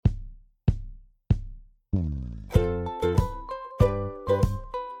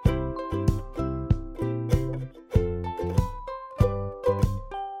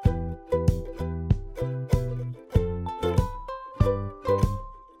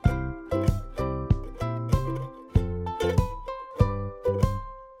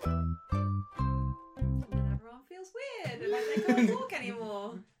want to talk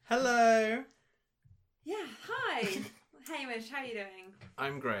anymore. Hello. Yeah, hi. Hamish, how are you doing?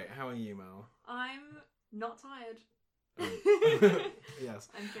 I'm great. How are you, Mel? I'm not tired. Yes.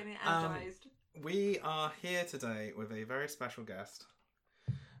 I'm feeling energized. We are here today with a very special guest.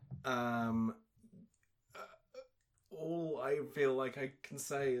 All I feel like I can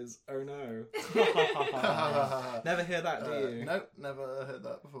say is, oh no. Never hear that, do you? Nope, never heard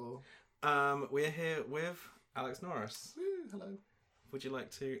that before. We're here with Alex Norris. Woo, hello. Would you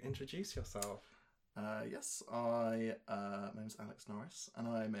like to introduce yourself? Yes, my name's Alex Norris, and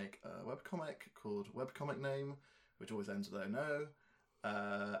I make a webcomic called Webcomic Name, which always ends with "oh no,"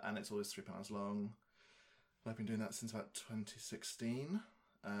 and it's always 3 panels long. I've been doing that since about 2016,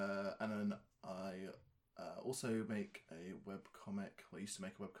 and then I also make a webcomic. Well, I used to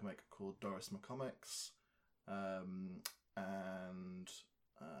make a webcomic called Doris McComics, and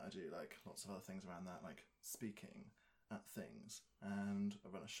I do like lots of other things around that, like speaking at things, and I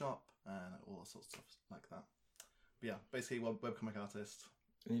run a shop and all sorts of stuff like that. But yeah, basically webcomic artist.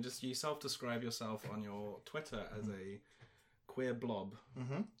 And you self-describe yourself on your Twitter as a queer blob.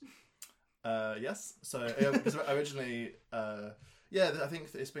 Mm-hmm. Yes. So because originally, I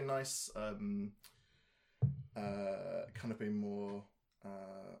think it's been nice. Kind of being more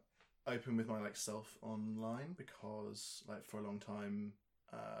open with my like self online, because like for a long time,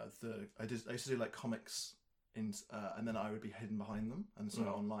 I used to do like comics and then I would be hidden behind them, and so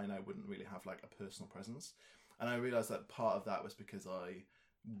online I wouldn't really have like a personal presence. And I realised that part of that was because I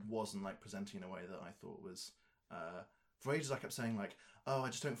wasn't like presenting in a way that I thought was. For ages I kept saying like, oh, I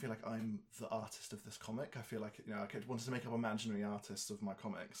just don't feel like I'm the artist of this comic. I feel like, I wanted to make up imaginary artists of my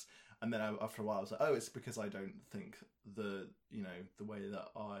comics. And then after a while I was like, oh, it's because I don't think the way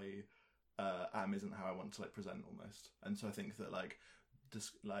that I am isn't how I want to like present almost. And so I think that like,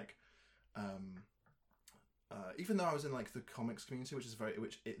 just like, even though I was in like the comics community,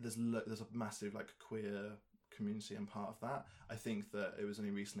 there's a massive like queer community and part of that. I think that it was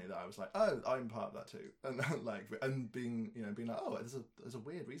only recently that I was like, oh, I'm part of that too, and like, and being like, oh, there's a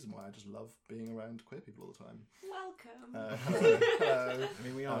weird reason why I just love being around queer people all the time. Welcome. Hello. I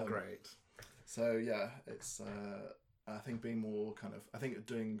mean, we are great. So yeah, it's I think being more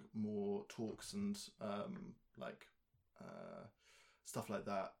doing more talks and stuff like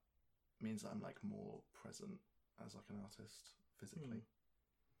that means that I'm like more present as like an artist physically.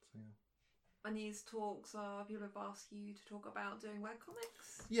 So yeah. And these talks are, people have asked you to talk about doing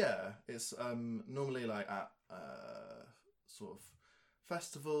webcomics? Yeah, it's normally like at sort of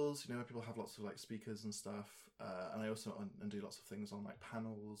festivals, where people have lots of like speakers and stuff, and I also do lots of things on like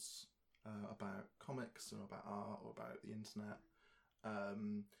panels about comics or about art or about the internet,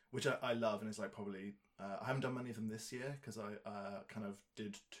 which I love, and it's like probably I haven't done many of them this year because I kind of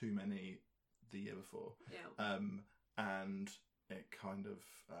did too many the year before. Yeah. And it kind of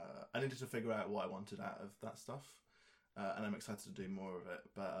I needed to figure out what I wanted out of that stuff, and I'm excited to do more of it.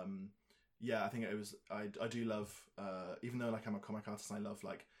 But I think it was I do love, even though like I'm a comic artist and I love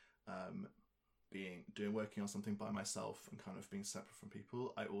like working on something by myself and kind of being separate from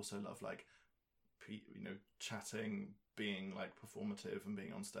people, I also love like chatting, being like performative and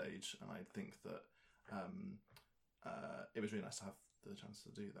being on stage, and I think that it was really nice to have the chance to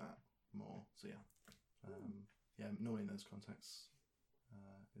do that more. So normally in those contexts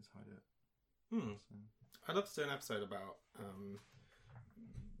is how I do it. So. I'd love to do an episode about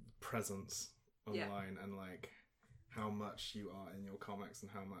presence online and like how much you are in your comics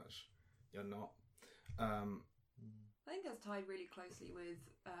and how much you're not. I think that's tied really closely with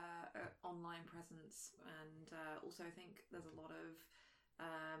online presence, and also I think there's a lot of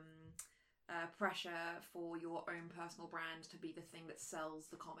pressure for your own personal brand to be the thing that sells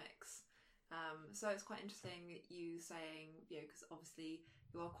the comics. So it's quite interesting you saying, because obviously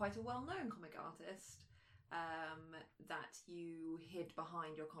you are quite a well-known comic artist, that you hid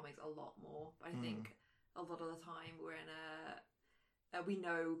behind your comics a lot more. But I think a lot of the time we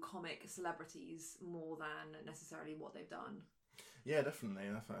know comic celebrities more than necessarily what they've done. Yeah, definitely.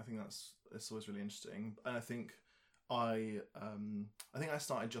 And I think it's always really interesting. And I think I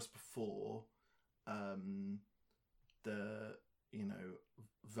started just before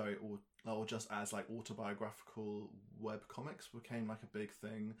or just as like autobiographical web comics became like a big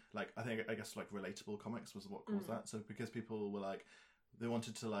thing. Like I guess like relatable comics was what caused that. So because people were like, they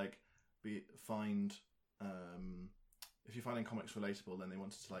wanted to like find if you're finding comics relatable, then they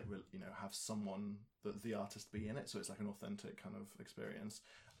wanted to like have someone that the artist be in it, so it's like an authentic kind of experience.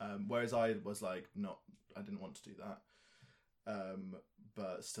 Whereas I was like I didn't want to do that,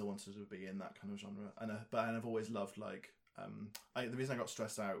 but still wanted to be in that kind of genre. And I've always loved like the reason I got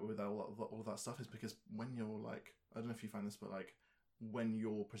stressed out with all of that stuff is because when you're like, I don't know if you find this, but like when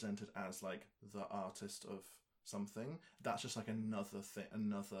you're presented as like the artist of something, that's just like another thing,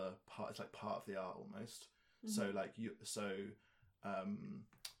 another part. It's like part of the art almost. So like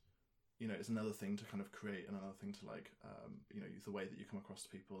it's another thing to kind of create, and another thing to like, the way that you come across to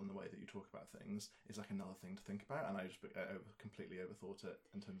people and the way that you talk about things is like another thing to think about. And I just completely overthought it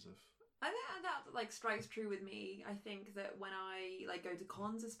in terms of. I think that like strikes true with me. I think that when I like go to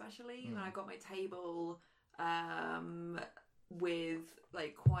cons, especially when I've got my table with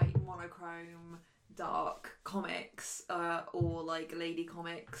like quite monochrome dark comics or like lady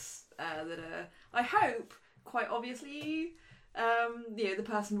comics that are, I hope, quite obviously the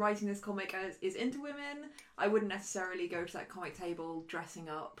person writing this comic is into women, I wouldn't necessarily go to that comic table dressing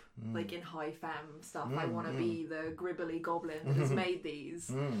up like in high femme stuff. I want to be the gribbly goblin that has made these.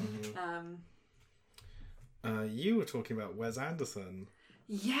 You were talking about Wes Anderson.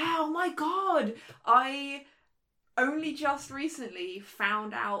 Yeah, oh my god! I only just recently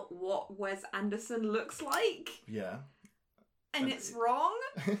found out what Wes Anderson looks like. Yeah. And it's wrong.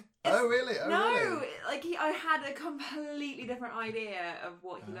 Oh really? No, like I had a completely different idea of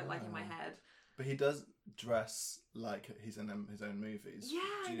what he looked like in my head. But he does dress like he's in his own movies. Yeah,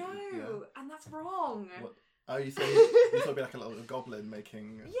 I know, and that's wrong. What? Oh, you thought he'd be like a little goblin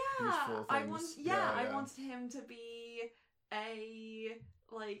making beautiful things? I wanted him to be a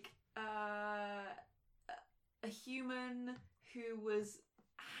human who was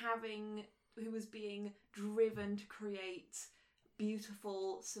being driven to create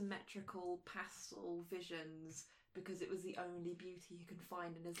beautiful, symmetrical pastel visions because it was the only beauty he could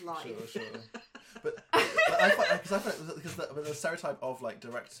find in his life. Sure. But I find because the stereotype of like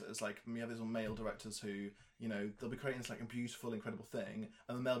directors, like we have these male directors who, they'll be creating this like a beautiful, incredible thing,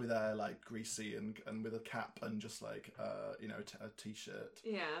 and then they'll be there like greasy and with a cap and just like a t-shirt.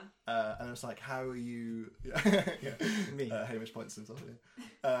 Yeah. And it's like, how are you? Me. Hamish points himself.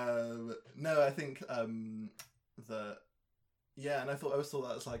 No, I think that. Yeah, and I always thought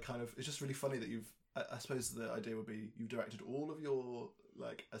that was like kind of, it's just really funny that I suppose the idea would be you've directed all of your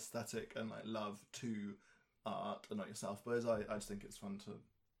like aesthetic and like love to art and not yourself. But I just think it's fun to,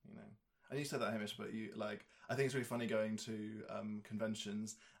 and you said that, Hamish, but you like, I think it's really funny going to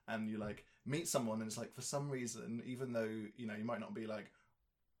conventions and you like meet someone and it's like for some reason, even though, you might not be like,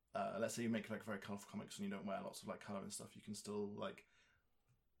 let's say you make like very colourful comics and you don't wear lots of like colour and stuff, you can still like,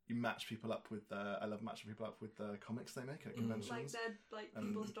 you match people up with I love matching people up with the comics they make at conventions. Like they're like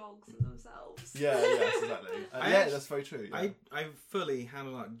people's dogs and themselves. Yes, exactly. That's very true. Yeah. I fully,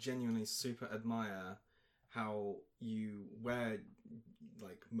 Hannah, genuinely super admire how you wear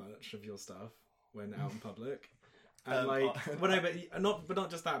like merch of your stuff when out in public, and but not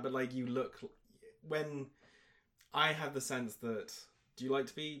just that, but like you look. When I have the sense that, do you like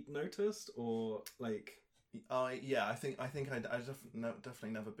to be noticed or like? I think I've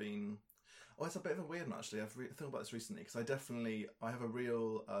definitely never been. Oh, it's a bit of a weird one actually. I've thought about this recently because I have a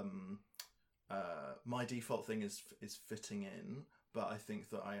real my default thing is fitting in, but I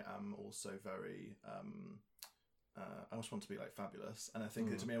think that I am also very I just want to be like fabulous, and I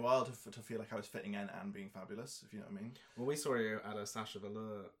think it took me a while to feel like I was fitting in and being fabulous, if you know what I mean. Well, we saw you at a Sasha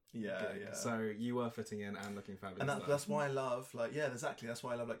Velour gig, so you were fitting in and looking fabulous, and that's why I love exactly, that's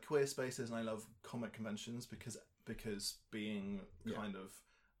why I love like queer spaces and I love comic conventions because being kind of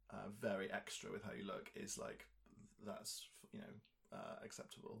very extra with how you look is like that's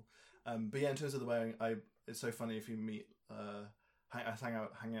acceptable. But yeah, in terms of the wearing, it's so funny if you meet hang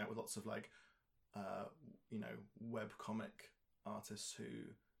out with lots of like web comic artists who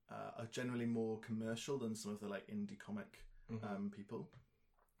are generally more commercial than some of the like indie comic people,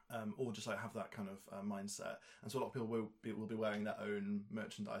 or just like have that kind of mindset. And so a lot of people will be wearing their own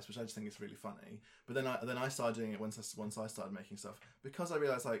merchandise, which I just think is really funny. But then I started doing it once I started making stuff, because I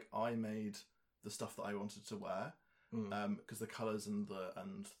realized like I made the stuff that I wanted to wear. Because the colours and the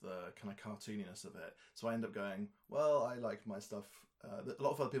kind of cartooniness of it, so I end up going, well, I like my stuff. A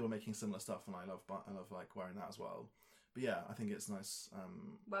lot of other people are making similar stuff, and I love like wearing that as well. But yeah, I think it's nice.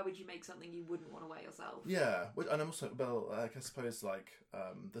 Where would you make something you wouldn't want to wear yourself? Yeah, and I'm also I suppose like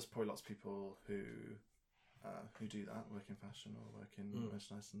there's probably lots of people who do that, work in fashion or work in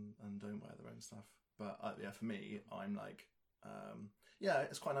merchandise and don't wear their own stuff. But for me, I'm like.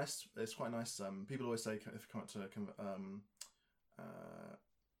 It's quite nice. It's quite nice. People always say if you come up to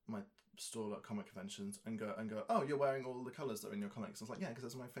my store at comic conventions and go, oh, you're wearing all the colours that are in your comics. I was like, yeah, because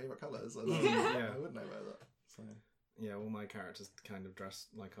that's my favourite colours. I wouldn't know wear that. So yeah, all my characters kind of dress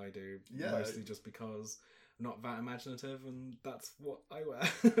like I do, mostly just because not that imaginative, and that's what I wear.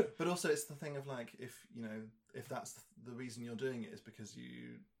 But also, it's the thing of like, if that's the reason you're doing it is because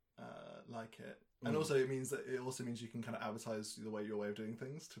you like it, and also it means you can kind of advertise your way of doing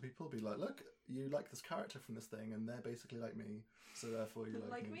things to people. Be like, look, you like this character from this thing, and they're basically like me, so therefore you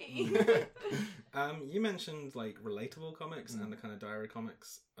like me. You mentioned like relatable comics and the kind of diary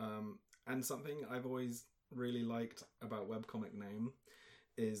comics, and something I've always really liked about webcomic name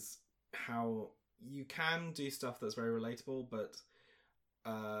is how you can do stuff that's very relatable, but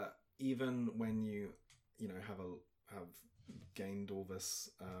even when you have gained all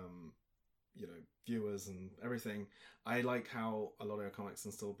this viewers and everything, I like how a lot of your comics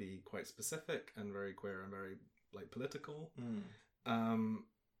can still be quite specific and very queer and very like political,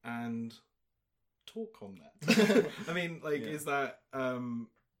 and talk on that. I mean, like, is that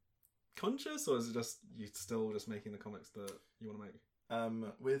conscious, or is it just you still just making the comics that you want to make?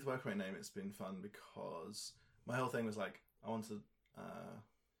 With Webcomic Name, it's been fun because my whole thing was like, I wanted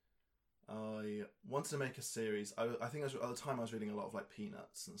to make a series. I think at the time I was reading a lot of like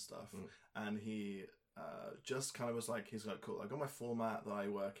Peanuts and stuff, and he just kind of was like, he's like, cool, I got my format that I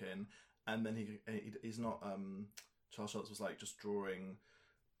work in, and then he's not Charles Schultz was like just drawing,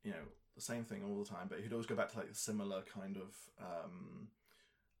 the same thing all the time, but he'd always go back to like the similar kind of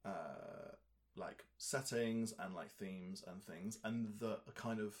like settings and like themes and things, and the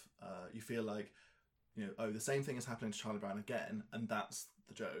kind of you feel like, the same thing is happening to Charlie Brown again, and that's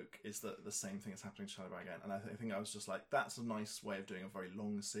the joke, is that the same thing is happening to Charlie Brown again. And I think I was just like, that's a nice way of doing a very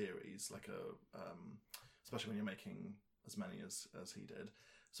long series, like especially when you're making as many as he did.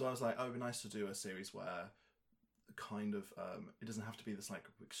 So I was like, oh, it'd be nice to do a series where kind of it doesn't have to be this like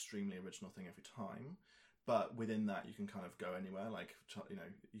extremely original thing every time, but within that you can kind of go anywhere. Like,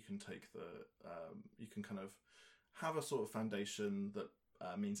 you can take you can kind of have a sort of foundation that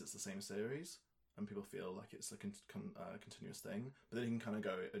means it's the same series, and people feel like it's a continuous thing, but then you can kind of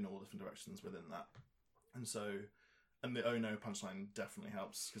go in all different directions within that. And so, and the "oh no" punchline definitely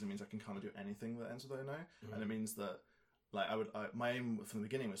helps, because it means I can kind of do anything that ends with "oh no," and it means that like my aim from the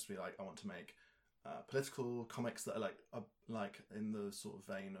beginning was to be like, I want to make political comics that are like in the sort of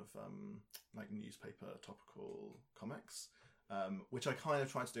vein of like newspaper topical comics, which I kind of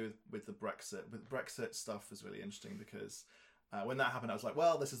tried to do with the Brexit. With Brexit stuff was really interesting because when that happened, I was like,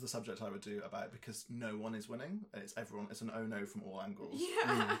 well, this is the subject I would do about it, because no one is winning. It's everyone. It's an "oh no" from all angles.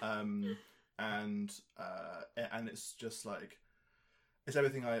 Yeah. And it's just like, it's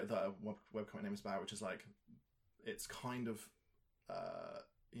everything that a webcomic name is about, which is like, it's kind of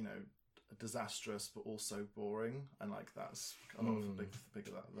disastrous but also boring, and like that's a lot of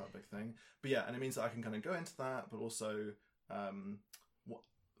that big thing. But yeah, and it means that I can kind of go into that, but also what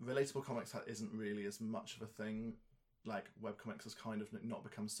relatable comics isn't really as much of a thing. Like, webcomics has kind of not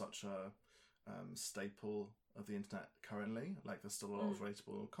become such a staple of the internet currently. Like, there's still a lot of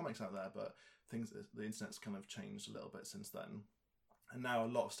relatable comics out there, but the internet's kind of changed a little bit since then, and now a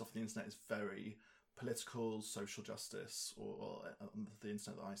lot of stuff on the internet is very political, social justice, or the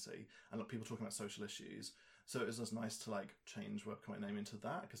internet that I see, and people talking about social issues. So it was just nice to like change webcomic name into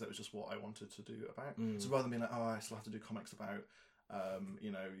that, because that was just what I wanted to do about. So rather than being like, oh, I still have to do comics about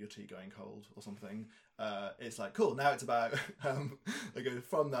your tea going cold or something, it's like, cool, now it's about I go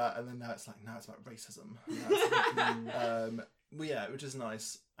from that, and then now it's about racism. Well, yeah, which is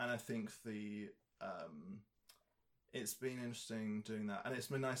nice, and I think it's been interesting doing that, and it's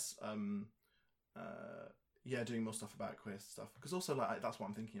been nice doing more stuff about queer stuff, because also like that's what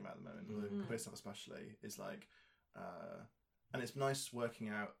I'm thinking about at the moment. The queer stuff especially is like and it's nice working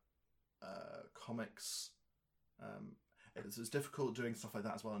out comics. It's difficult doing stuff like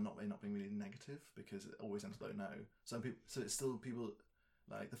that as well, and not being really negative, because it always ends with "oh no." So it's still people,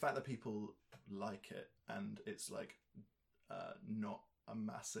 like the fact that people like it, and it's like not a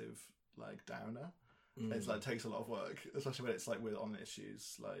massive like downer. It's like takes a lot of work, especially when it's like we're on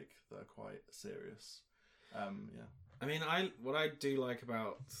issues like they're quite serious. I mean, what I do like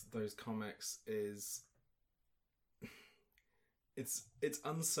about those comics is it's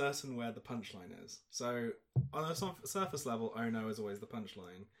uncertain where the punchline is. So on a surface level, "oh no" is always the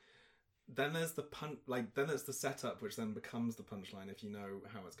punchline. Then there's then it's the setup, which then becomes the punchline if you know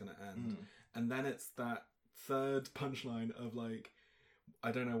how it's going to end. And then it's that third punchline of like,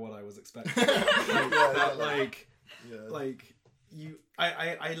 I don't know what I was expecting.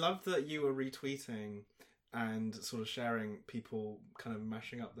 I love that you were retweeting and sort of sharing people kind of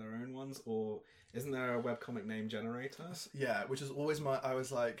mashing up their own ones, or isn't there a webcomic name generator? Yeah, which is always I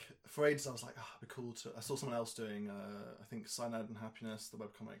was like, for ages I was like, it'd be cool to. I saw someone else doing, I think Cyanide and Happiness, the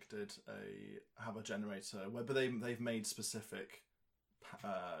webcomic, have a generator but they've made specific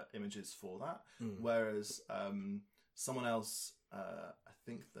images for that. Whereas someone else, I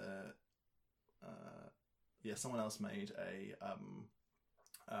think someone else made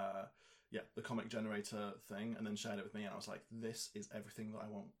the comic generator thing and then shared it with me, and I was like, this is everything that I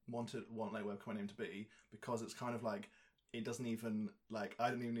want like webcomic name to be, because it's kind of like, it doesn't even, like, I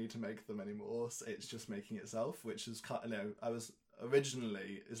don't even need to make them anymore, so it's just making itself, which is kind of, I was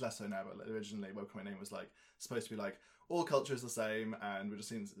originally, it's less so now, but originally webcomic name was like supposed to be like, all culture is the same and we're just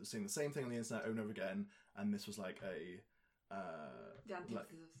seeing the same thing on the internet over and over again, and this was like a the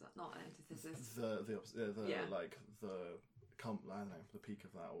antithesis, not an antithesis. I don't know, the peak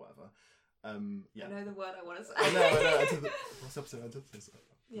of that or whatever. Yeah. I know the word I want to say. I know. What's up to antithesis?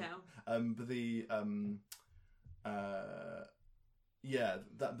 Yeah. But the that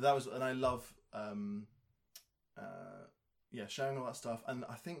was, and I love sharing all that stuff. And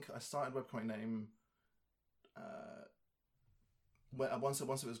I think I started webcomic name once it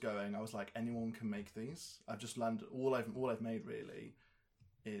was going, I was like, anyone can make these. I've just landed, all I've made really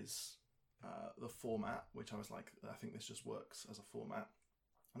is the format, which I was like, I think this just works as a format.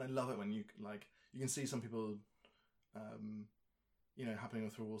 And I love it when you can see some people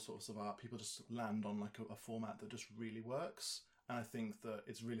happening through all sorts of art, people just land on like a format that just really works. And I think that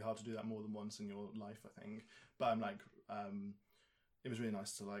it's really hard to do that more than once in your life, I think. But I'm like, it was really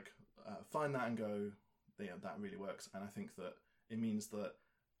nice to like find that and go, yeah, that really works. And I think that it means that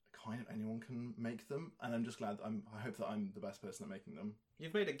kind of anyone can make them. And I'm just glad, I hope that I'm the best person at making them.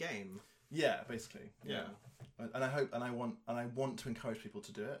 You've made a game. Yeah, basically. Yeah. And I want to encourage people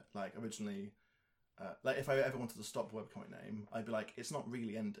to do it. Like originally, like if I ever wanted to stop the webcomic name, I'd be like, it's not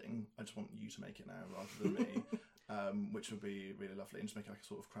really ending. I just want you to make it now rather than me, which would be really lovely, and just make it like a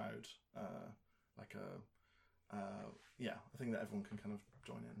sort of crowd, a thing that everyone can kind of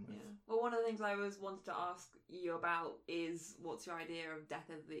join in with. Yeah. Well, one of the things I always wanted to ask you about is what's your idea of death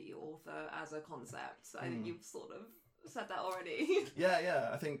of the author as a concept? So I think you've sort of said that already. Yeah.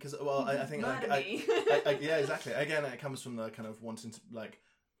 I think I think yeah, exactly. Again, it comes from the kind of wanting to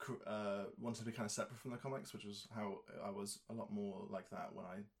wanted to be kind of separate from the comics, which was how I was a lot more like that when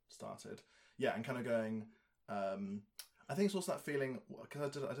I started. Yeah, and kind of going. I think it's also that feeling,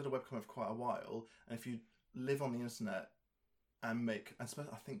 because I did a webcomic for quite a while, and if you live on the internet and make, and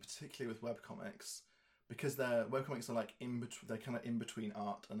I think particularly with webcomics, because webcomics are like they're kind of in between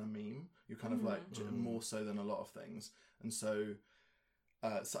art and a meme. You're kind of like more so than a lot of things, and so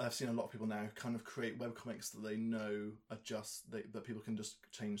I've seen a lot of people now kind of create webcomics that they know are just that people can just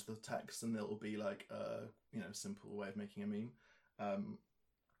change the text and it'll be like a simple way of making a meme,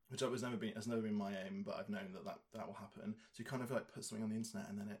 which has never been my aim, but I've known that will happen. So you kind of like put something on the internet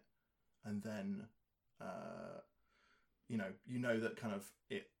and then you know that kind of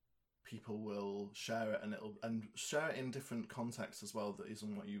people will share it and share it in different contexts as well that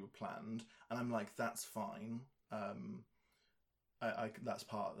isn't what you planned, and I'm like, that's fine. That's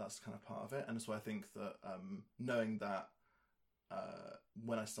kind of part of it, and so I think that knowing that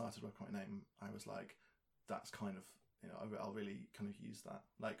when I started webcomic name, I was like, that's kind of, I'll really kind of use that,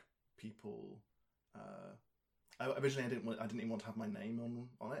 like people. Originally, I didn't even want to have my name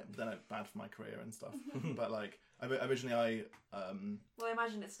on it, but then it's bad for my career and stuff. But like, originally Well, I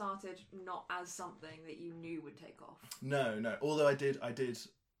imagine it started not as something that you knew would take off. No. Although I did. When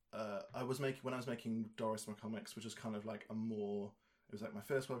I was making Doris Comics, which is kind of like it was like my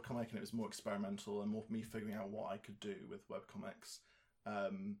first webcomic, and it was more experimental and more me figuring out what I could do with webcomics.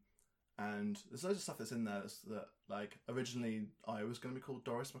 And there's loads of stuff that's in there that like, originally I was going to be called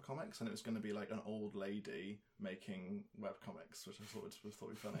Doris Comics, and it was going to be like an old lady making webcomics, which I thought would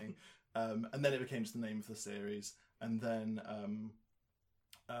be funny. And then it became just the name of the series, and then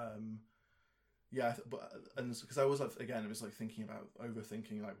because I was like, again, it was like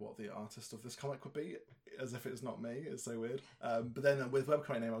overthinking like what the artist of this comic would be, as if it's not me. It's so weird. But then with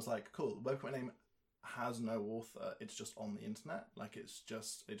webcomic name, I was like, cool, webcomic name has no author, it's just on the internet, like it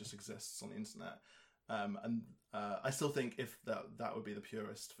just exists on the internet, and I still think if that would be the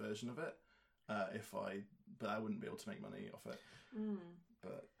purest version of it, but I wouldn't be able to make money off it.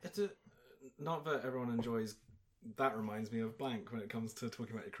 But it's not that everyone enjoys. That reminds me of Blank when it comes to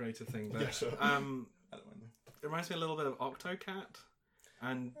talking about your creative thing, but yeah, sure. I don't mind. It reminds me a little bit of Octocat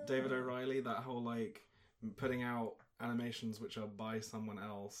and David O'Reilly, that whole like putting out animations which are by someone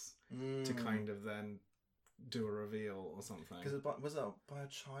else to kind of then do a reveal or something. Because was that by a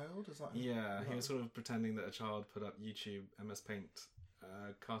child? Is that? Yeah, he was sort of pretending that a child put up YouTube MS Paint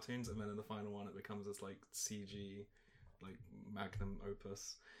cartoons, and then in the final one it becomes this like CG like magnum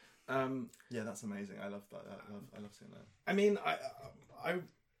opus. Yeah, that's amazing. I love that. I love seeing that. I mean, I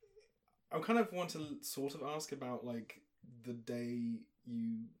kind of want to sort of ask about like the day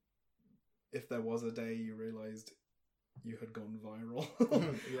if there was a day you realised you had gone viral,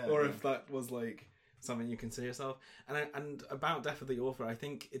 Yeah, or if that was like something you consider yourself. And about Death of the Author, I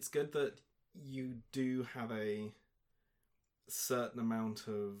think it's good that you do have a certain amount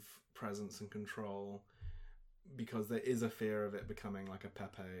of presence and control, because there is a fear of it becoming like a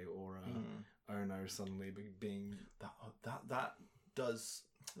Pepe or a Ono suddenly being that does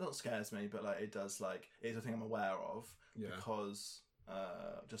not scares me, but like it does, like it's a thing I'm aware of, because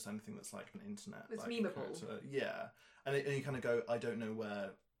just anything that's like an internet, it's like, memeable, character, and you kind of go, I don't know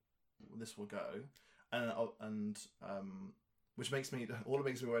where this will go, and which makes me, all it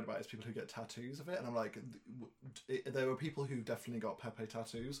makes me worried about is people who get tattoos of it, and I'm like, there were people who definitely got Pepe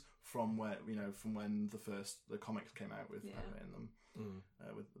tattoos from where, from when the comics came out with Pepe in them,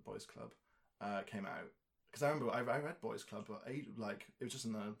 with the Boys Club came out. Because I remember I read Boys Club, but like it was just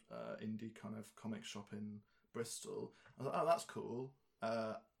in an indie kind of comic shop in Bristol. I was like, oh, that's cool.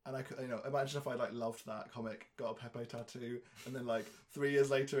 And I could, imagine if I like loved that comic, got a Pepe tattoo, and then like 3 years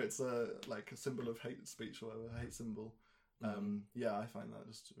later, it's a symbol of hate speech or whatever, a hate symbol. Yeah, I find that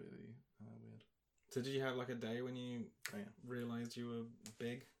just really weird. So did you have like a day when you realised you were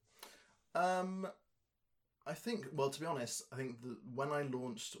big? I think, well, to be honest, I think when I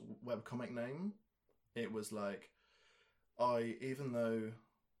launched webcomic name, it was like, even though,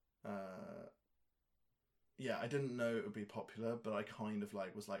 I didn't know it would be popular, but I kind of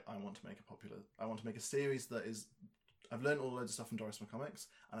like was like, I want to make a series that is, I've learned all loads of stuff from Doris Comics,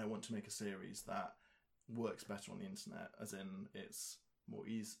 and I want to make a series that works better on the internet, as in it's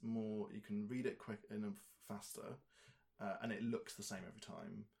more you can read it quick and faster, and it looks the same every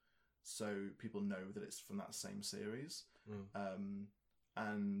time, so people know that it's from that same series.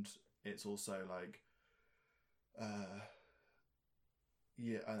 And it's also like, I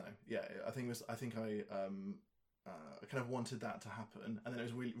don't know. I think I kind of wanted that to happen, and then it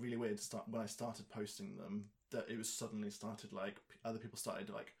was really, really weird to start when I started posting them, that it was suddenly started like other people started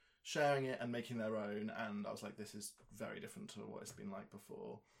like sharing it and making their own, and I was like, this is very different to what it's been like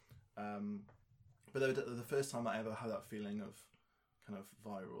before. But the first time I ever had that feeling of kind of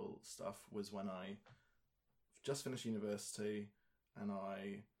viral stuff was when I just finished university, and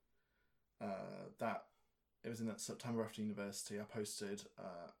it was in that September after university. I posted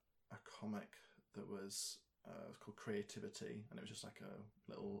a comic that was called Creativity, and it was just like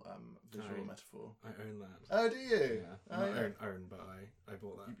a little visual metaphor. I own that. Oh, do you? Yeah. Not own, but I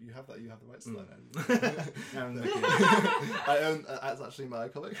bought that. You have that. You have the rights to that. I own. That's actually my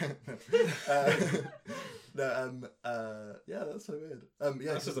comic. Yeah, that's so weird.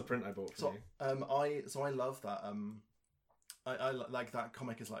 That's just a print I bought for you. I love that. I like that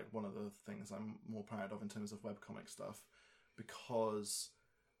comic is like one of the things I'm more proud of in terms of webcomic stuff, because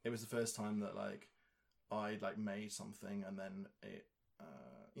it was the first time that like I like made something, and then it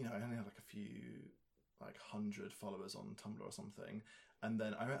I only had like a few, like 100 followers on Tumblr or something, and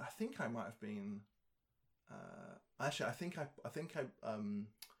then I think I might have been I think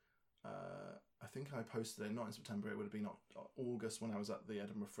I posted it not in September, it would have been August when I was at the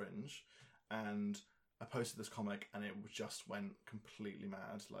Edinburgh Fringe, and I posted this comic, and it just went completely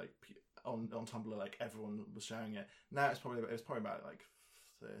mad. Like on Tumblr, like everyone was sharing it. Now it was probably about like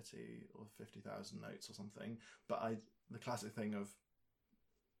 30 or 50,000 notes or something. But the classic thing of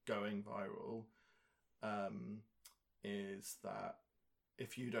going viral is that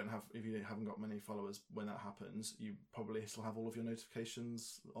if you haven't got many followers when that happens, you probably still have all of your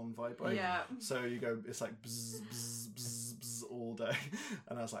notifications on vibrate. Yeah. So you go, it's like bzz, bzz, bzz, bzz all day.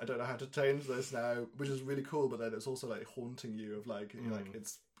 And I was like, I don't know how to change this now, which is really cool. But then it's also like haunting you of like, you're like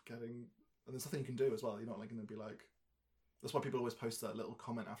it's getting, and there's nothing you can do as well. You're not like going to be like, that's why people always post that little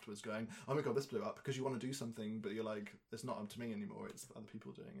comment afterwards going, oh my God, this blew up, because you want to do something, but you're like, it's not up to me anymore. It's other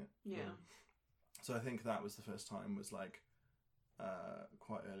people doing it. Yeah. So I think that was the first time, was like,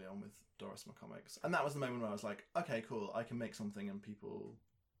 quite early on with Doris Comics, and that was the moment where I was like, okay, cool, I can make something and people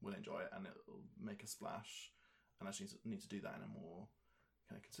will enjoy it and it'll make a splash, and I just need to do that in a more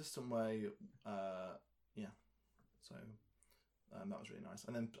kind of consistent way. So that was really nice,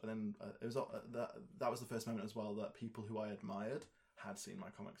 and then it was that was the first moment as well that people who I admired had seen my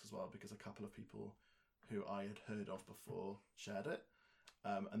comics as well, because a couple of people who I had heard of before shared it,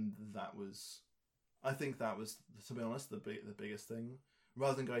 and that was, I think that was, to be honest, the biggest thing,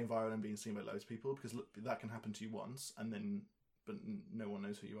 rather than going viral and being seen by loads of people, because look, that can happen to you once, and then but no one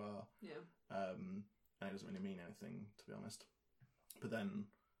knows who you are. Yeah. And it doesn't really mean anything, to be honest. But then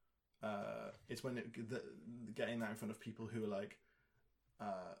it's when getting that in front of people who are like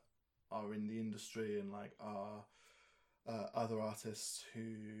are in the industry and like are other artists who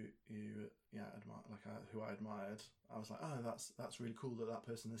admire, who I admired, I was like, oh, that's really cool that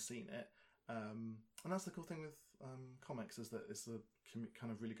person has seen it. And that's the cool thing with comics, is that it's the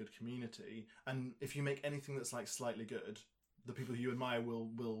kind of really good community. And if you make anything that's like slightly good, the people who you admire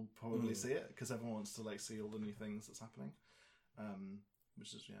will probably see it, because everyone wants to like see all the new things that's happening.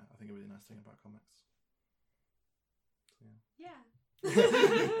 Which is I think a really nice thing about comics. So,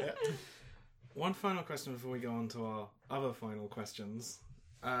 Yeah. One final question before we go on to our other final questions.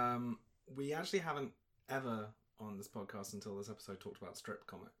 We actually haven't ever on this podcast until this episode talked about strip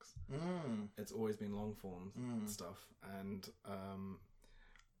comics. It's always been long form stuff, and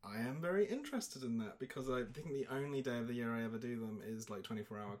I am very interested in that, because I think the only day of the year I ever do them is like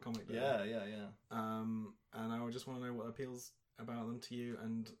 24-hour comic day. Yeah. And I would just want to know what appeals about them to you,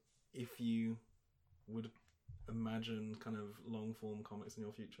 and if you would imagine kind of long form comics in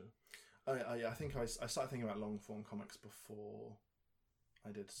your future. I think I started thinking about long form comics before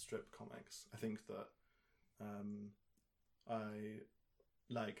I did strip comics. I think that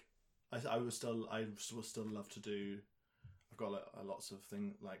I will still love to do. I've got lots of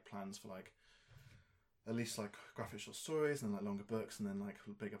plans for like at least like graphic short stories and like longer books and then like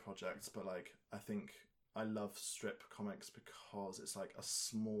bigger projects. But like I think I love strip comics because it's like a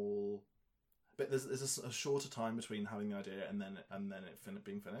small. But there's a shorter time between having the idea and then it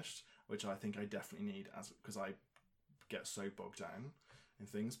being finished, which I think I definitely need because I get so bogged down in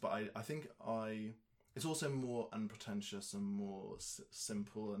things. But I think it's also more unpretentious and more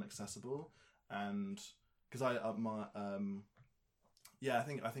simple and accessible, and because I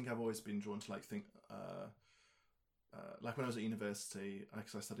think I've always been drawn to like think like when I was at university,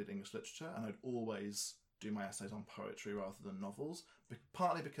 because I studied English literature, and I'd always do my essays on poetry rather than novels,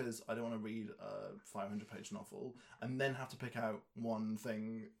 partly because I don't want to read a 500-page novel and then have to pick out one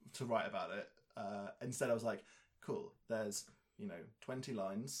thing to write about it. Instead I was like, cool, there's 20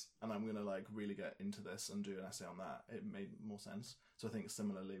 lines and I'm gonna like really get into this and do an essay on that. It made more sense. So I think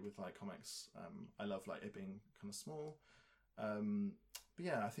similarly with like comics, I love like it being kind of small. But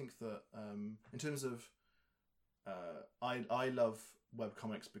yeah, I think that in terms of I love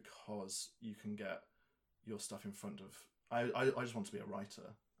webcomics because you can get your stuff in front of. I just want to be a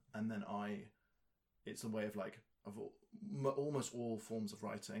writer, and then it's a way of like almost all forms of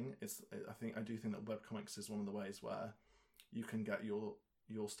writing. I do think that webcomics is one of the ways where you can get your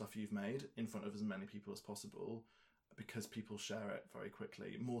stuff you've made in front of as many people as possible, because people share it very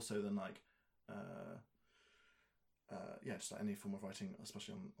quickly, more so than like just like any form of writing,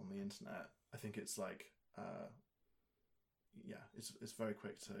 especially on the internet. I think it's like it's very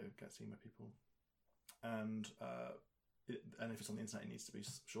quick to get seen by people. And if it's on the internet, it needs to be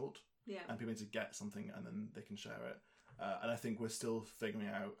short. Yeah. And people need to get something, and then they can share it. And I think we're still figuring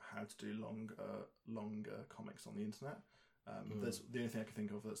out how to do longer comics on the internet. There's the only thing I can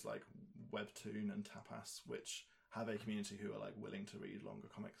think of that's like Webtoon and Tapas, which have a community who are like willing to read longer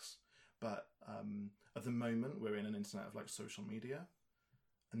comics. But at the moment, we're in an internet of like social media,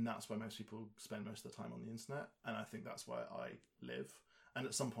 and that's where most people spend most of their time on the internet. And I think that's where I live. And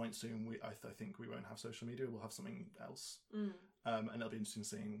at some point soon, I think we won't have social media. We'll have something else. And it'll be interesting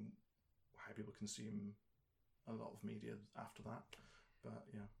seeing how people consume a lot of media after that. But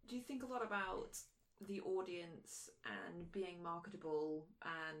yeah. Do you think a lot about the audience and being marketable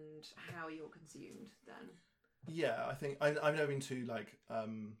and how you're consumed then? Yeah, I think I've never been too like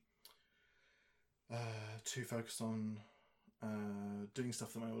too focused on doing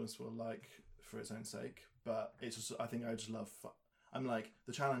stuff that my audience will like for its own sake. But it's just, I think I just love. I'm like,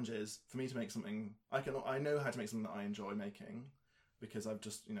 the challenge is for me to make something I know how to make something that I enjoy making, because I've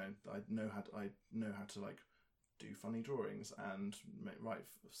just I know how to like do funny drawings and write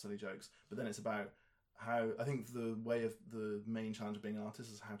silly jokes. But then it's about how I think the main challenge of being an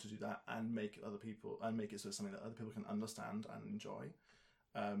artist is how to do that and make it so it's something that other people can understand and enjoy.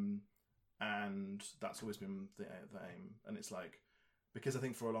 And that's always been the aim. And it's like, because I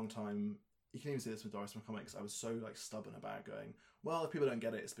think for a long time, you can even see this with Doris from Comics, I was so like stubborn about going, well, if people don't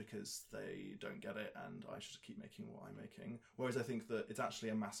get it, it's because they don't get it, and I should keep making what I'm making. Whereas I think that it's actually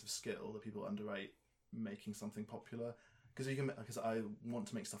a massive skill that people underrate, making something popular. Because I want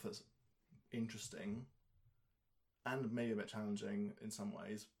to make stuff that's interesting and maybe a bit challenging in some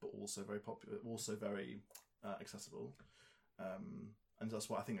ways, but also very popular, also very accessible. And that's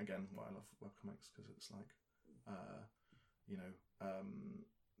why I think, again, why I love webcomics, because it's like,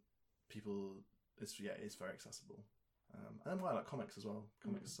 people, it's very accessible. And why I like comics as well.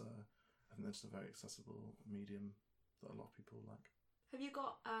 Comics, I think they're just a very accessible medium that a lot of people like. Have you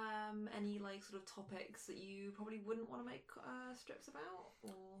got any like sort of topics that you probably wouldn't want to make strips about?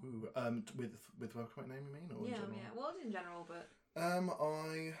 Or Ooh, with webcomic name, you mean, or in general? yeah. Well, in general, but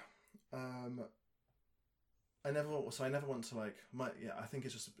I never want to like I think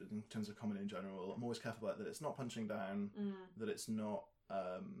it's just in terms of comedy in general. I'm always careful about that. It's not punching down. That it's not.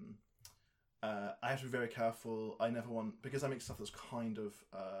 I have to be very careful. I never want, because I make stuff that's kind of.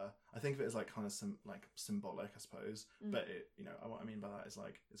 I think of it as like kind of symbolic, I suppose. But it, what I mean by that is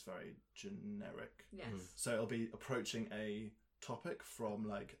like it's very generic. Yes. So it'll be approaching a topic from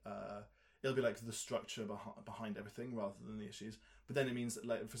like it'll be like the structure behind everything rather than the issues. But then it means that,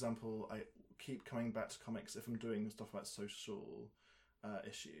 like, for example, I keep coming back to comics if I'm doing stuff about social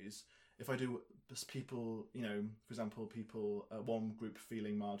issues. If I do people, for example, people, one group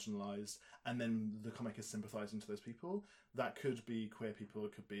feeling marginalised, and then the comic is sympathising to those people, that could be queer people,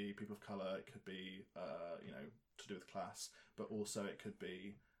 it could be people of colour, it could be, to do with class, but also it could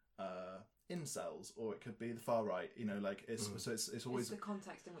be incels, or it could be the far right, so it's always... It's the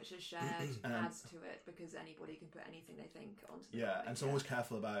context in which it's shared adds to it, because anybody can put anything they think onto the comic. And so I'm always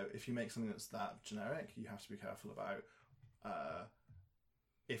careful about, if you make something that's that generic, you have to be careful about...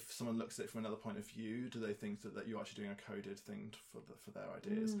 if someone looks at it from another point of view, do they think that you're actually doing a coded thing for their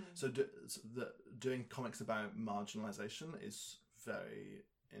ideas? So doing comics about marginalisation is very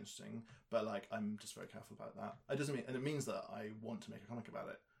interesting, but like I'm just very careful about that. It doesn't mean, and it means that I want to make a comic about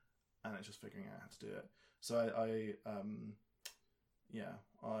it, and it's just figuring out how to do it. So I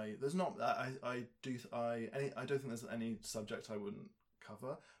don't think there's any subject I wouldn't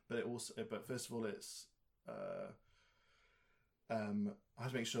cover, but first of all, it's. I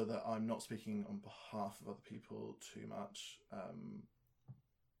have to make sure that I'm not speaking on behalf of other people too much,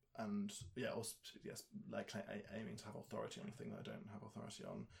 and also like aiming to have authority on a thing that I don't have authority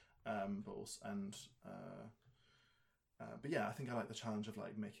on, but I think I like the challenge of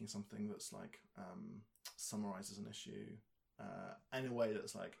like making something that's like summarizes an issue in a way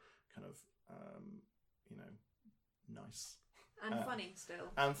that's like kind of nice and funny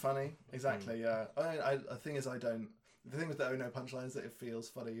still. And funny, exactly. Yeah, the thing is, the thing with there are no punchlines, that it feels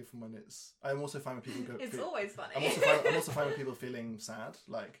funny from when it's. I'm also fine with people go. It's always funny. I'm also fine with people feeling sad.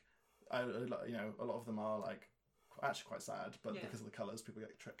 Like, a lot of them are like actually quite sad, but because of the colours, people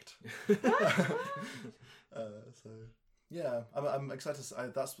get tricked. I'm excited.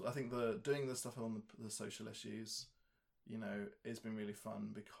 I think doing the stuff on the social issues, it's been really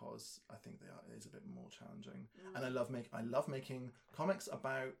fun because I think it is a bit more challenging, and I love making comics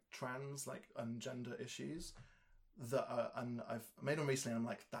about trans and gender issues. And I've made one recently, and I'm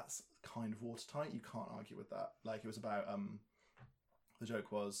like, that's kind of watertight. You can't argue with that. Like, it was about the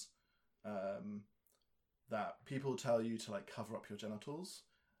joke was that people tell you to like cover up your genitals,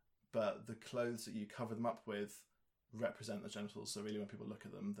 but the clothes that you cover them up with represent the genitals. So really, when people look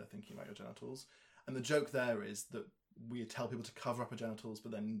at them, they're thinking about your genitals. And the joke there is that we tell people to cover up our genitals,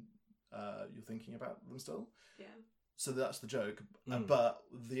 but then you're thinking about them still. Yeah. So that's the joke. But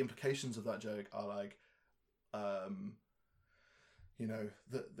the implications of that joke are like.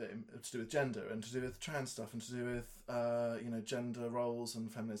 To do with gender and to do with trans stuff and to do with gender roles and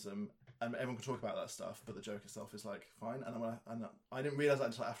feminism, and everyone can talk about that stuff, but the joke itself is like fine. And I didn't realize that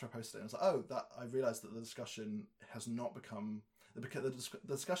until after I posted it. And I was like, I realized that the discussion has not become the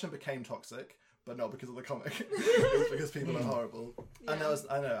discussion became toxic, but not because of the comic. It was because people are horrible. Yeah.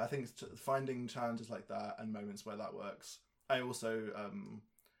 And I think finding challenges like that and moments where that works. I also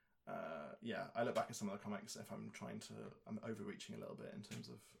I look back at some of the comics if I'm overreaching a little bit in terms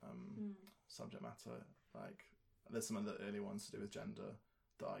of subject matter. Like, there's some of the early ones to do with gender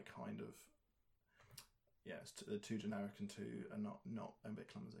that I kind of, it's too generic and not a bit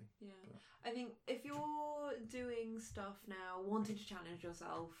clumsy. Yeah, but I think if you're doing stuff now, wanting to challenge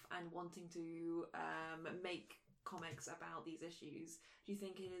yourself and wanting to make comics about these issues, do you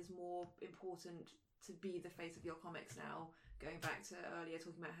think it is more important to be the face of your comics now? Going back to earlier,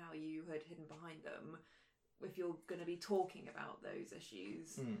 talking about how you had hidden behind them, if you're going to be talking about those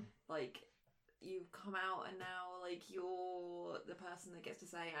issues, like, you've come out and now, like, you're the person that gets to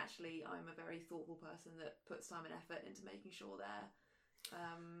say, actually, I'm a very thoughtful person that puts time and effort into making sure they're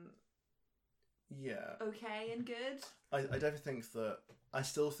okay and good. I definitely think that, I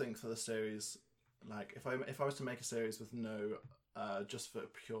still think for the series, like, if I was to make a series with no, just for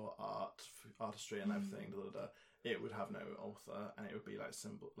pure artistry and everything, it would have no author, and it would be like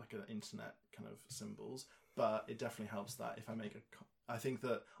like an internet kind of symbols. But it definitely helps that if I make I think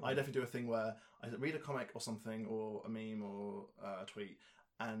that I definitely do a thing where I read a comic or something, or a meme or a tweet,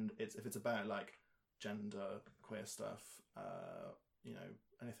 and if it's about like gender, queer stuff,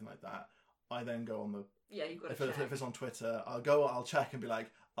 anything like that, I then go on the you've got if, to if check. it's on Twitter, I'll check and be like,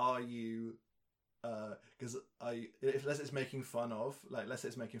 are you? Because let's say it's making fun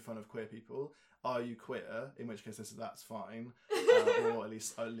of queer people. Are you queer? In which case, that's fine, or at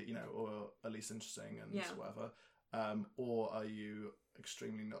least interesting and whatever. Or are you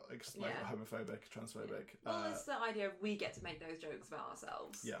extremely not homophobic, transphobic? Well, it's the idea of we get to make those jokes about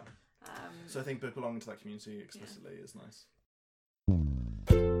ourselves. Yeah. So I think belonging to that community explicitly is nice.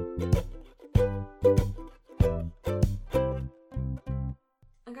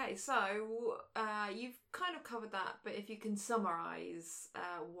 Okay, so you've kind of covered that, but if you can summarise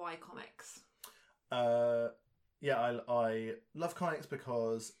why comics? I love comics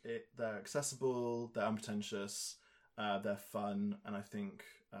because they're accessible, they're unpretentious, they're fun, and I think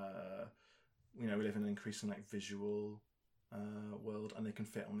we live in an increasingly visual world, and they can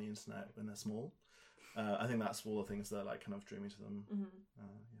fit on the internet when they're small. I think that's all the things that kind of drew me to them.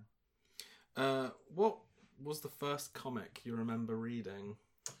 Mm-hmm. What was the first comic you remember reading?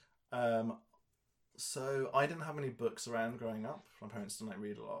 So I didn't have any books around growing up. My parents didn't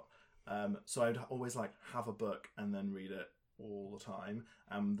read a lot. So I'd always have a book and then read it all the time.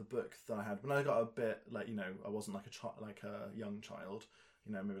 The book that I had when I got a bit I wasn't like a young child,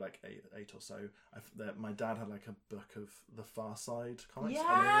 maybe like eight or so. My dad had a book of the Far Side comics.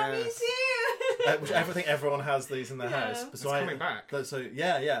 Yeah, me too. Which I think everyone has these in their house. It's coming back. So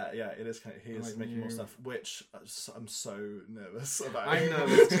yeah, it is. He is making more stuff, which I'm so nervous about. I'm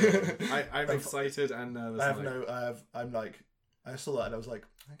nervous too. I'm excited and nervous. I saw that and I was like,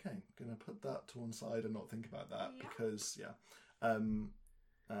 okay, I'm gonna put that to one side and not think about that because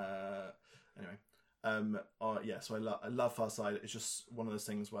So I love Far Side. It's just one of those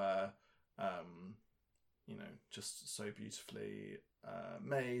things where, just so beautifully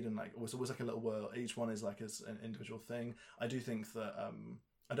made and it's always a little world. Each one is as an individual thing. I do think that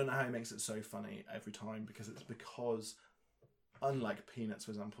I don't know how he makes it so funny every time because unlike Peanuts,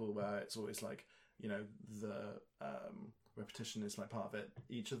 for example, where it's always the repetition is part of it.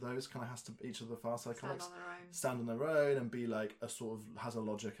 Each of those each of the Far Side comics stand on their own and be a sort of has a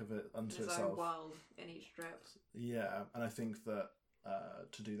logic of it unto itself. Own world in each strip. Yeah, and I think that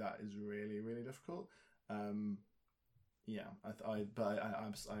to do that is really, really difficult. I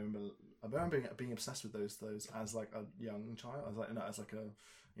remember being obsessed with those as a young child. As a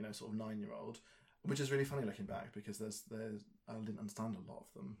sort of 9-year-old, which is really funny looking back because there's I didn't understand a lot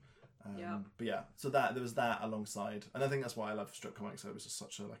of them. But yeah, so there was that alongside, and I think that's why I love strip comics. It was just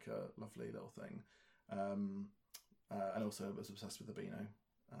such a lovely little thing, and also I was obsessed with the Beano,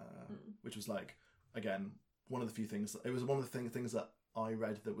 which was again one of the few things. It was one of the things that I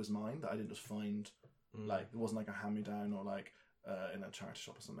read that was mine that I didn't just find. It wasn't a hand me down or in a charity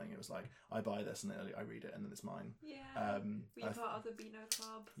shop or something. It was I buy this and then I read it and then it's mine. Yeah. Were you part of the Beano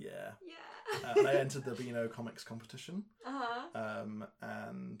Club? Yeah. Yeah. And I entered the Beano comics competition.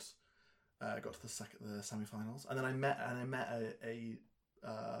 And got to the semi-finals, and then I met a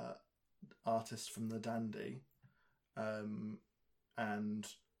artist from the Dandy, and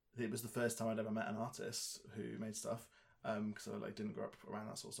it was the first time I'd ever met an artist who made stuff, because I didn't grow up around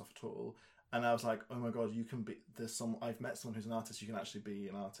that sort of stuff at all. And I was like, oh my god, you can be. I've met someone who's an artist. You can actually be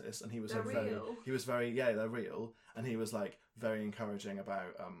an artist. And he was they're real. They're real. And he was very encouraging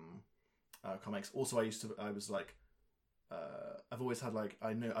about comics. Also, I've always had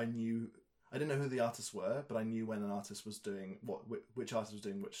I didn't know who the artists were, but I knew when an artist was doing which artist was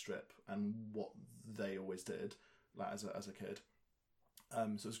doing which strip and what they always did, as a kid. So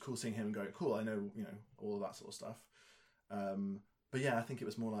it was cool seeing him and going, cool, I know all of that sort of stuff. But yeah, I think it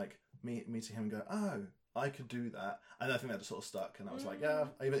was more me meeting him and go, oh, I could do that, and I think that just sort of stuck. And I was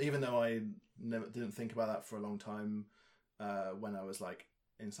yeah, even though I didn't think about that for a long time, when I was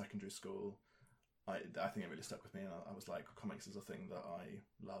in secondary school. I think it really stuck with me, and I was comics is a thing that I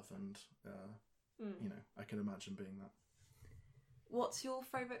love, and I can imagine being that. What's your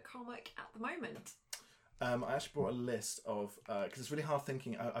favourite comic at the moment? I actually brought a list of because it's really hard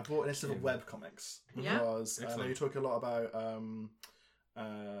thinking. I brought a list of web comics because I know you talk a lot about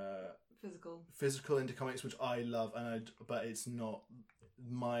physical indie comics, which I love, but it's not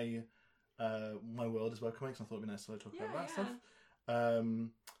my world is webcomics. I thought it'd be nice to talk about that stuff.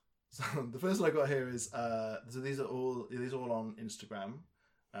 So the first one I got here is so these are all on Instagram,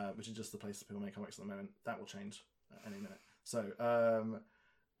 which is just the place that people make comics at the moment. That will change any minute. So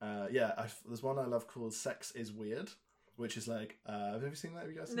there's one I love called "Sex is Weird," which is have you seen that?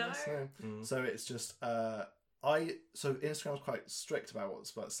 Have you guys seen this? No. So it's just so Instagram's quite strict about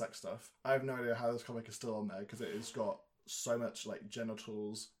what's about sex stuff. I have no idea how this comic is still on there because it has got so much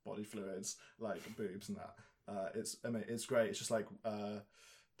genitals, body fluids, boobs and that. It's great. It's just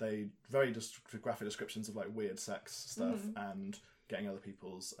they very just graphic descriptions of like weird sex stuff and getting other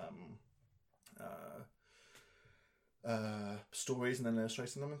people's stories and then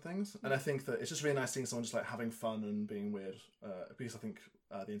illustrating them and things. And I think that it's just really nice seeing someone just like having fun and being weird, because I think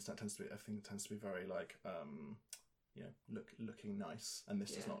the internet tends to be very like looking nice, and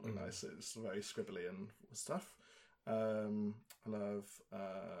this does not look nice. It's very scribbly and stuff. I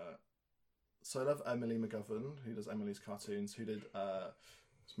love Emily McGovern, who does Emily's cartoons, who did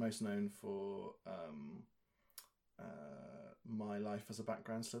is most known for My Life as a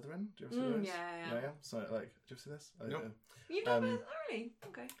Background Slytherin. Do you ever see this? Yeah. So, like, do you ever see this? No. You've done it? Oh, really?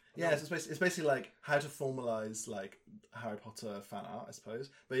 Okay. Yeah, so it's basically like how to formalise like Harry Potter fan art, I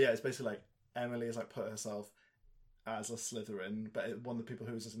suppose. But yeah, it's basically like Emily has like put herself as a Slytherin, but one of the people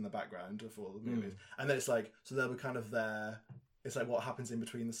who was just in the background of all the movies. And then it's like, so they'll be kind of there. It's like what happens in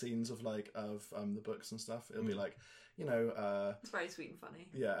between the scenes of like the books and stuff. It'll be like, it's very sweet and funny.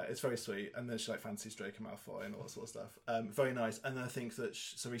 Yeah, it's very sweet. And then she like fancies Draco Malfoy and all that sort of stuff. Very nice. And then I think that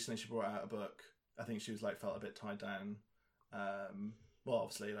so recently she brought out a book. I think she was like felt a bit tied down. Well,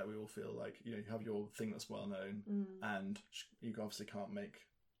 obviously, like we all feel like you have your thing that's well known, and you obviously can't make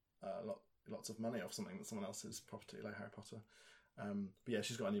lots of money off something that's someone else's property, like Harry Potter. But yeah,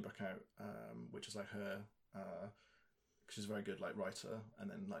 she's got a new book out, which is like her. She's a very good like writer, and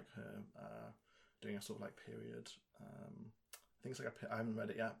then like her doing a sort of like period. I think it's like I haven't read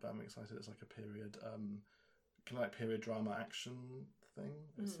it yet, but I'm excited. It's like a period, kind of like period drama action thing.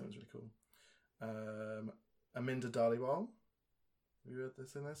 It sounds really cool. Aminda Dhaliwal. Have you read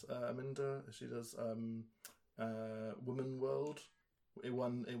this in this? Aminda, she does Woman World. It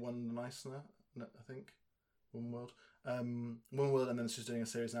won the Eisner, I think. Woman World. Woman World, and then she's doing a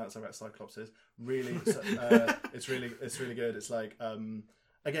series now that's about Cyclopses. Really, it's really good. It's like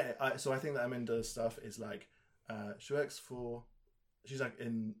again, so I think that Aminda's stuff is like she's like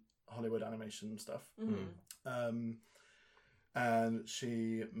in Hollywood animation stuff, and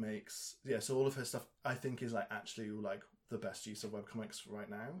she makes so all of her stuff I think is like actually like the best use of webcomics right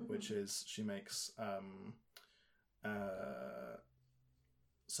now, which is she makes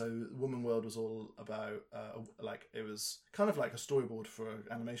so Woman World was all about like it was kind of like a storyboard for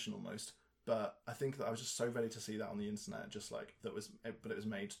animation almost, but I think that I was just so ready to see that on the internet, just like but it was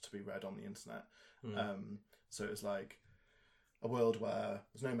made to be read on the internet. So it was like a world where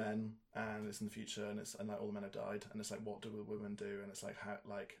there's no men and it's in the future and like all the men have died and it's like what do the women do, and it's like how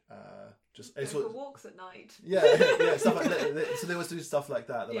like just go for walks at night. Yeah, stuff like that. So they always do stuff like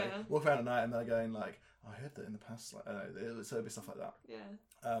that. They like walk around at night and they're going like, I heard that in the past, like so it'd be stuff like that.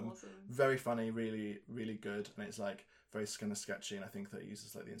 Awesome. Very funny, really, really good, and it's like very kind of sketchy, and I think that it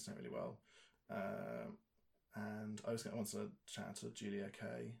uses like the internet really well. And I was want to shout out to Julia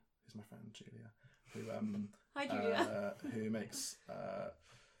Kay, who's my friend Julia, who hi Julia, who makes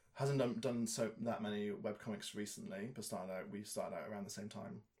hasn't done so that many webcomics recently, but we started out around the same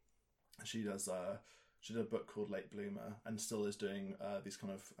time. She does she did a book called Late Bloomer, and still is doing these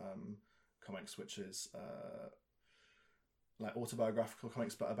kind of comics, which is like autobiographical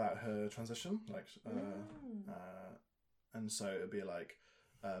comics, but about her transition, like and so it'd be like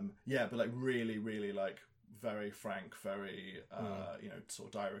but like really, really like very frank, very sort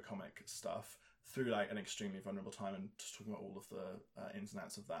of diary comic stuff through like an extremely vulnerable time, and just talking about all of the ins and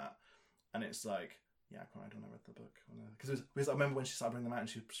outs of that. And it's like, I cried when I read the book because I remember when she started bringing them out, and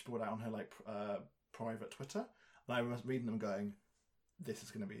she brought it out on her like private Twitter, and I was reading them going, this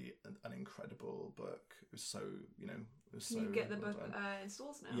is going to be an incredible book. It was so, Can you get the book in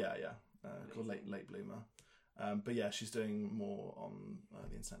stores now? Yeah. Called Late Bloomer. But yeah, she's doing more on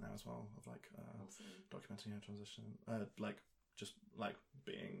the internet now as well, of like awesome. Documenting her transition, like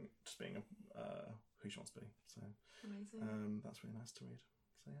being who she wants to be. So amazing. that's really nice to read.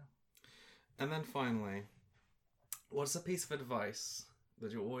 So yeah. And then finally, what's a piece of advice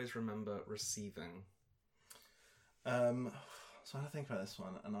that you always remember receiving? So I had to think about this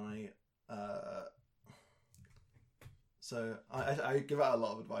one, and I give out a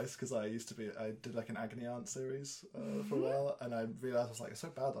lot of advice because I did like an agony aunt series for a while, and I realised I was like, it's so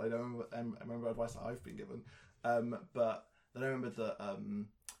bad that I don't remember advice that I've been given. But then I remembered that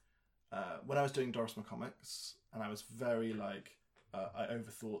when I was doing Doris McComics, and I was very like, I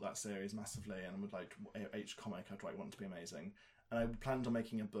overthought that series massively, and would like each comic I'd like want it to be amazing, and I planned on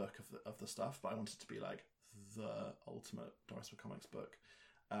making a book of the stuff, but I wanted it to be like the ultimate Doris McComics book.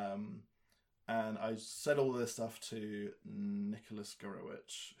 And I said all this stuff to Nicholas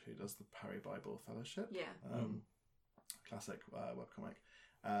Gurewitch, who does the Parry Bible Fellowship. Classic webcomic.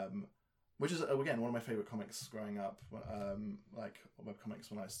 Which is, again, one of my favourite comics growing up, like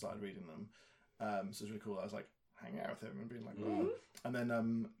webcomics when I started reading them. So it's really cool. I was like, hanging out with him and being like, oh. And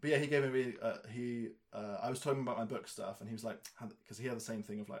then, but yeah, he gave me really, I was talking about my book stuff, and he was like, because he had the same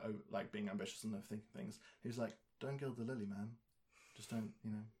thing of like being ambitious and thinking things. He was like, don't gild the lily, man. Just don't,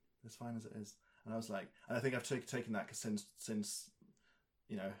 it's fine as it is. And I was like, and I think I've taken that because since,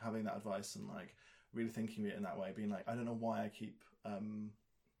 having that advice and like really thinking of it in that way, being like, I don't know why I keep,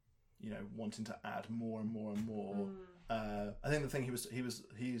 wanting to add more and more and more. I think the thing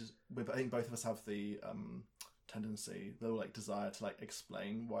I think both of us have the tendency, the like desire to like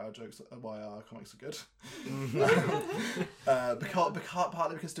explain why our comics are good.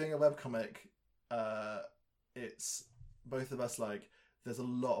 Partly because doing a webcomic, it's both of us like there's a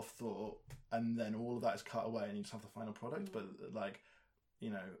lot of thought, and then all of that is cut away, and you just have the final product. But like,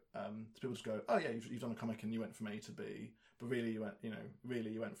 people just go, oh yeah, you've done a comic and you went from A to B. But really, you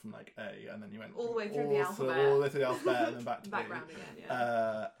went from like A, and then you went all the way through the alphabet, and then back to background again.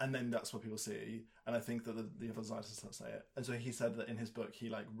 Yeah. And then that's what people see. And I think that the other designers say it. And so he said that in his book, he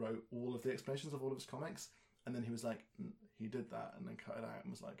like wrote all of the explanations of all of his comics, and then he was like, he did that, and then cut it out,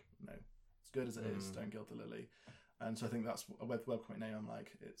 and was like, no, it's good as it is. Don't gild the lily. And so I think that's a webcomic name. I'm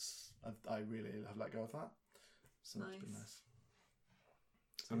like, I really have let go of that. So nice. It's been nice.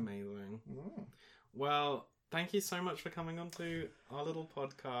 Amazing. Well, thank you so much for coming on to our little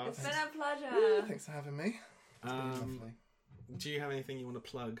podcast. It's been a pleasure. Thanks for having me. It's been lovely. Do you have anything you want to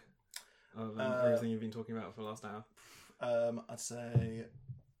plug of everything you've been talking about for the last hour? I'd say,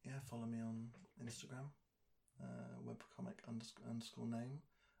 follow me on Instagram, webcomic_name,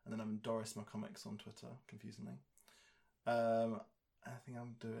 and then I'm Doris My Comics on Twitter, confusingly. Anything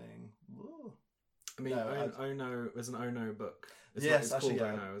I'm doing. Ooh. I mean, there's an Oh No book. It's called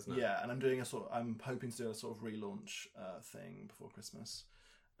Oh No, isn't it? Yeah, and I'm hoping to do a sort of relaunch thing before Christmas.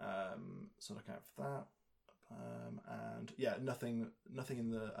 So look out for that. And yeah, nothing in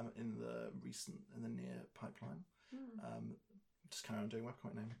the near pipeline. Just carry on doing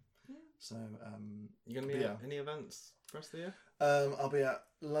webcomic name. Yeah. So you gonna be at any events for the rest of the year? I'll be at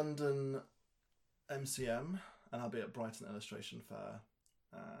London MCM, and I'll be at Brighton Illustration Fair.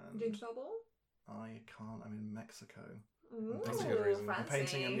 And doing Snowball? I can't. I'm in Mexico. Ooh, that's a good reason. I'm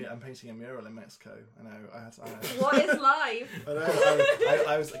painting a mural in Mexico. I know. I had. What is life? I know.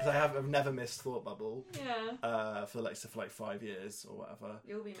 I was because I've never missed Thought Bubble. Yeah. For like 5 years or whatever.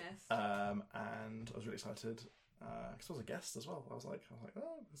 You'll be missed. And I was really excited because I was a guest as well. I was like,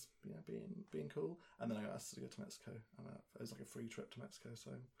 oh, it's, being cool. And then I got asked to go to Mexico, and it was like a free trip to Mexico.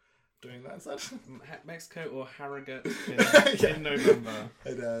 So. Doing that instead. Mexico or Harrogate in November. I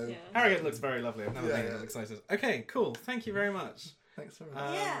know. Yeah. Harrogate looks very lovely. I've never been. I'm excited. Okay, cool. Thank you very much. Thanks very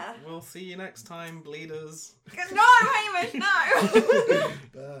much. We'll see you next time, bleeders. No, Hamish, no!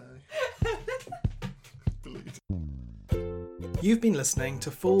 Bye. Bleed. You've been listening to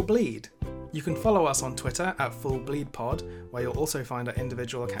Full Bleed. You can follow us on Twitter at FullBleedPod, where you'll also find our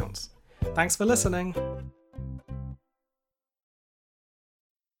individual accounts. Thanks for listening.